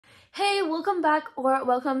Hey, welcome back or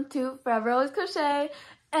welcome to Forever Always Crochet,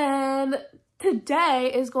 and today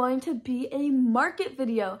is going to be a market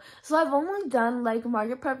video. So I've only done like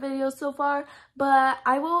market prep videos so far, but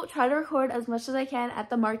I will try to record as much as I can at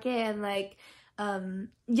the market and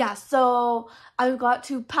yeah, so I've got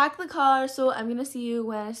to pack the car, so I'm gonna see you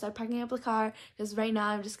when I start packing up the car because right now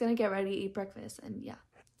I'm just gonna get ready, eat breakfast, and yeah.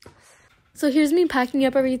 So here's me packing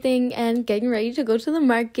up everything and getting ready to go to the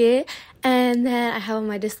market, and then I have all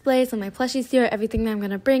my displays and my plushies here, everything that I'm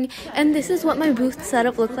gonna bring, and this is what my booth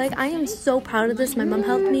setup looked like. I am so proud of this. My mom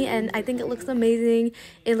helped me and I think it looks amazing.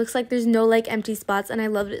 It looks like there's no like empty spots and I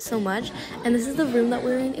loved it so much. And this is the room that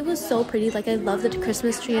we're in. It was so pretty. Like I love the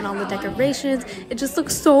Christmas tree and all the decorations. It just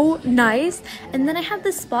looks so nice. And then I have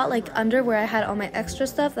this spot like under where I had all my extra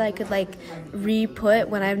stuff that I could like re-put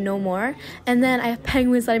when I have no more. And then I have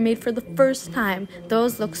penguins that I made for the first time.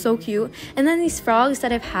 Those look so cute. And then these frogs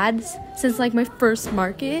that I've had since like my first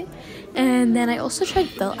market. And then I also tried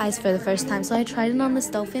felt eyes for the first time, so I tried it on this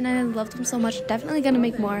dolphin and I loved them so much. Definitely gonna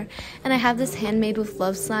make more. And I have this handmade with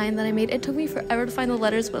love sign that I made. It took me forever to find the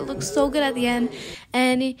letters, but it looks so good at the end.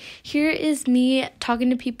 And here is me talking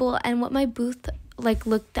to people and what my booth like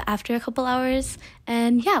looked after a couple hours.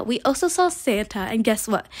 And yeah, we also saw Santa, and guess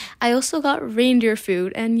what, I also got reindeer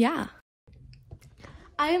food. And yeah,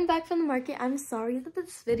 I am back from the market. I'm sorry that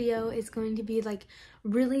this video is going to be like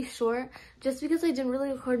really short just because I didn't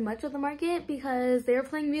really record much of the market because they were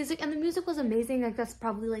playing music and the music was amazing. Like that's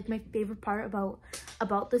probably like my favorite part about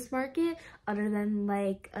this market, other than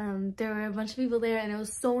like there were a bunch of people there and it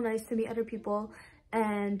was so nice to meet other people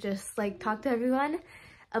and just like talk to everyone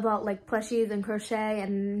about like plushies and crochet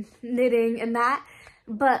and knitting and that.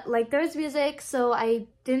 But like there's music, so I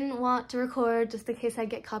didn't want to record just in case I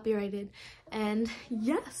get copyrighted. And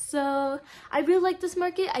yeah, so I really like this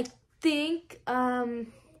market. I think I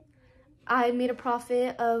made a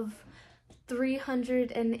profit of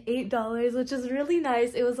 $308, which is really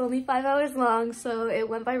nice. It was only 5 hours long, so it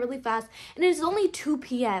went by really fast, and it's only 2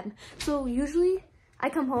 p.m. so usually I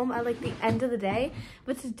come home at like the end of the day,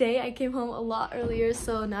 but today I came home a lot earlier,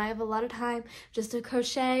 so now I have a lot of time just to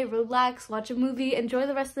crochet, relax, watch a movie, enjoy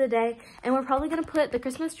the rest of the day. And we're probably gonna put the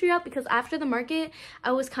Christmas tree up because after the market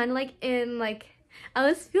I was kind of like I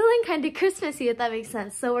was feeling kind of Christmassy, if that makes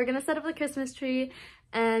sense. So we're gonna set up the Christmas tree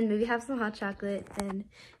and maybe have some hot chocolate. And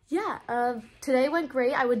yeah, today went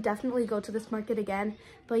great. I would definitely go to this market again,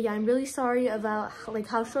 but yeah, I'm really sorry about like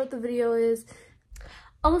how short the video is.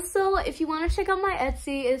 Also, if you want to check out my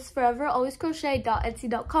Etsy, it's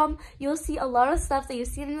foreveralwayscrochet.etsy.com. You'll see a lot of stuff that you've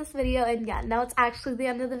seen in this video, and yeah, now it's actually the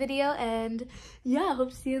end of the video, and yeah, I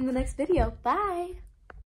hope to see you in the next video. Bye!